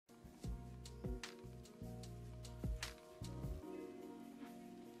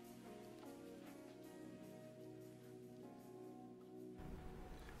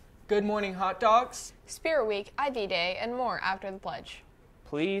Good morning, hot dogs. Spirit Week, IV Day, and more after the pledge.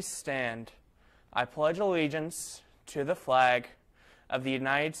 Please stand. I pledge allegiance to the flag of the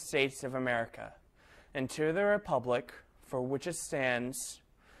United States of America and to the republic for which it stands,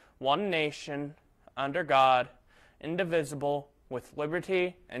 one nation, under God, indivisible, with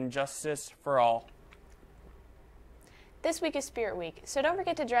liberty and justice for all. This week is Spirit Week, so don't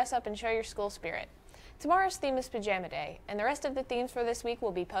forget to dress up and show your school spirit. Tomorrow's theme is Pajama Day, and the rest of the themes for this week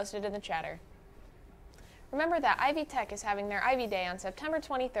will be posted in the chatter. Remember that Ivy Tech is having their Ivy Day on September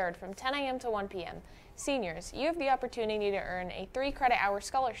 23rd from 10 a.m. to 1 p.m. Seniors, you have the opportunity to earn a 3-credit-hour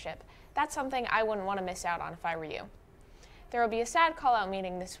scholarship. That's something I wouldn't want to miss out on if I were you. There will be a SAD call-out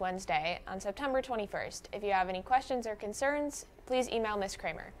meeting this Wednesday on September 21st. If you have any questions or concerns, please email Ms.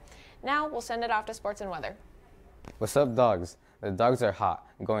 Kramer. Now, we'll send it off to sports and weather. What's up, dogs? The dogs are hot,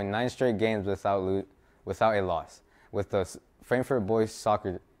 going 9 straight games without a loss, with the Frankfurt boys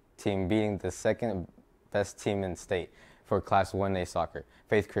soccer team beating the second best team in state for Class 1A soccer,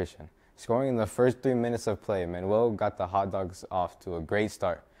 Faith Christian. Scoring in the first 3 minutes of play, Manuel got the hot dogs off to a great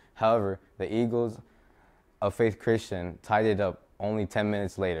start. However, the Eagles of Faith Christian tied it up only 10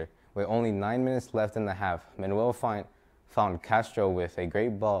 minutes later. With only 9 minutes left in the half, Manuel found Castro with a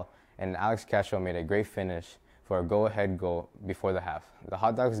great ball, and Alex Castro made a great finish for a go-ahead goal before the half. The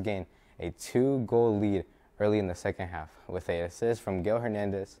Hot Dogs gained a 2-goal lead early in the second half with an assist from Gail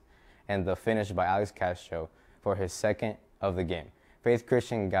Hernandez and the finish by Alex Castro for his second of the game. Faith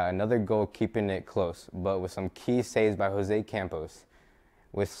Christian got another goal, keeping it close, but with some key saves by Jose Campos.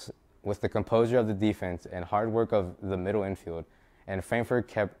 With the composure of the defense and hard work of the middle infield, and Frankfurt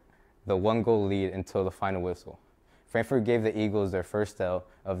kept the 1-goal lead until the final whistle. Frankfurt gave the Eagles their first L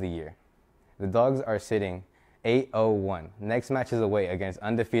of the year. The Dogs are sitting 8-0-1. Next match is away against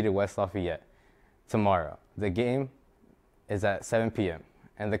undefeated West Lafayette tomorrow. The game is at 7 p.m.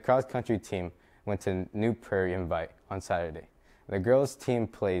 and the cross-country team went to New Prairie Invite on Saturday. The girls' team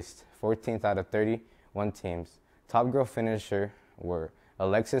placed 14th out of 31 teams. Top girl finisher were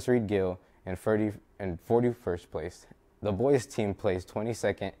Alexis Reed-Gill in 41st place. The boys' team placed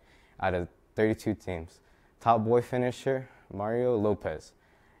 22nd out of 32 teams. Top boy finisher, Mario Lopez,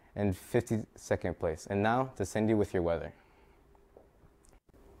 in 52nd place. And now to Cindy with your weather.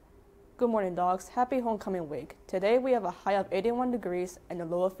 Good morning, dogs. Happy homecoming week. Today we have a high of 81 degrees and a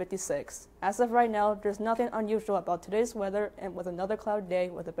low of 56. As of right now, there's nothing unusual about today's weather, and with another cloudy day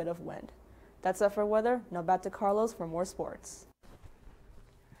with a bit of wind. That's it for weather. Now back to Carlos for more sports.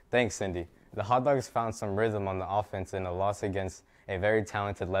 Thanks, Cindy. The Hot Dogs found some rhythm on the offense in a loss against a very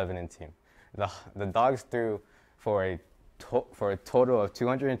talented Lebanon team. The Dogs threw for a total of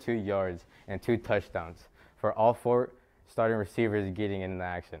 202 yards and 2 touchdowns, for all 4 starting receivers getting in the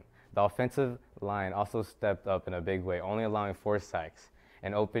action. The offensive line also stepped up in a big way, only allowing 4 sacks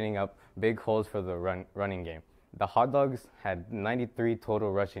and opening up big holes for the running game. The Hot Dogs had 93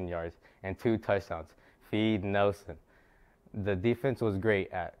 total rushing yards and 2 touchdowns. Feed Nelson. The defense was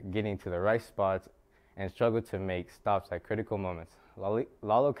great at getting to the right spots and struggled to make stops at critical moments.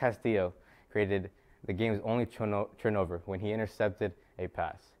 Lalo Castillo created the game's only turnover when he intercepted a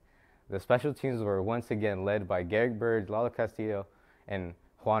pass. The special teams were once again led by Garrick Burge, Lalo Castillo, and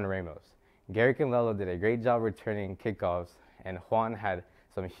Juan Ramos. Garrick and Lalo did a great job returning kickoffs, and Juan had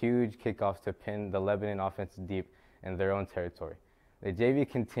some huge kickoffs to pin the Lebanon offense deep in their own territory. The JV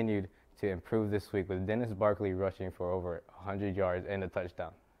continued to improve this week, with Dennis Barkley rushing for over 100 yards and a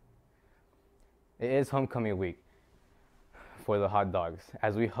touchdown. It is homecoming week for the Hot Dogs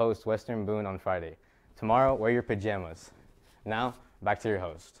as we host Western Boone on Friday. Tomorrow, wear your pajamas. Now, back to your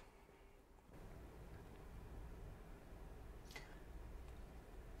host.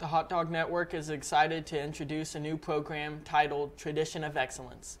 The Hot Dog Network is excited to introduce a new program titled Tradition of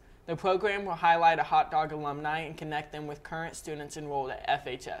Excellence. The program will highlight a hot dog alumni and connect them with current students enrolled at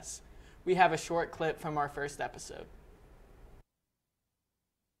FHS. We have a short clip from our first episode.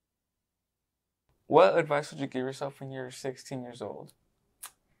 What advice would you give yourself when you're 16 years old?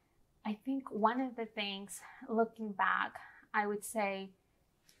 I think one of the things, looking back, I would say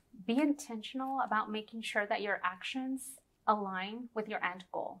be intentional about making sure that your actions align with your end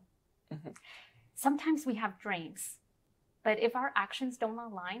goal. Mm-hmm. Sometimes we have dreams, but if our actions don't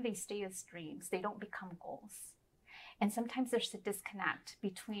align, they stay as dreams. They don't become goals. And sometimes there's a disconnect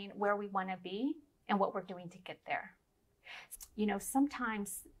between where we want to be and what we're doing to get there. You know,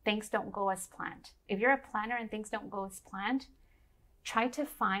 sometimes things don't go as planned. If you're a planner and things don't go as planned, try to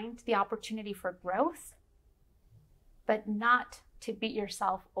find the opportunity for growth, but not to beat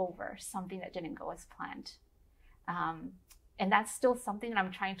yourself over something that didn't go as planned. And that's still something that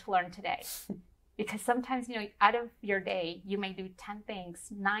I'm trying to learn today. Because sometimes, you know, out of your day, you may do 10 things,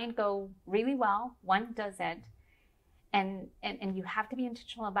 9 go really well, 1 doesn't. And you have to be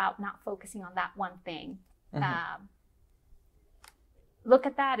intentional about not focusing on that one thing. Look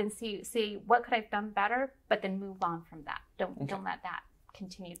at that and see what could I have done better, but then move on from that. Don't let that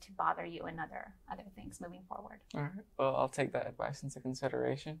continue to bother you in other things moving forward. All right. Well, I'll take that advice into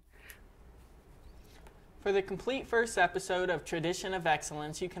consideration. For the complete first episode of Tradition of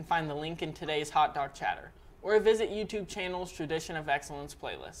Excellence, you can find the link in today's Hot Dog Chatter, or visit YouTube channel's Tradition of Excellence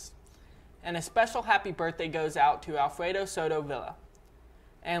playlist. And a special happy birthday goes out to Alfredo Soto Villa.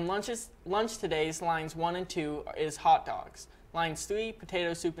 And lunch today's lines 1 and 2 is hot dogs. Lines 3,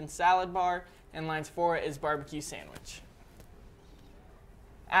 potato soup and salad bar, and lines 4 is barbecue sandwich.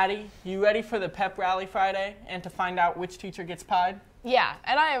 Addie, you ready for the pep rally Friday and to find out which teacher gets pied? Yeah,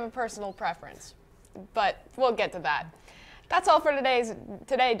 and I have a personal preference, but we'll get to that. That's all for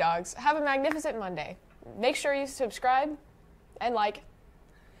today, dogs. Have a magnificent Monday. Make sure you subscribe and like.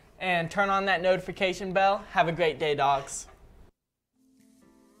 And turn on that notification bell. Have a great day, dogs.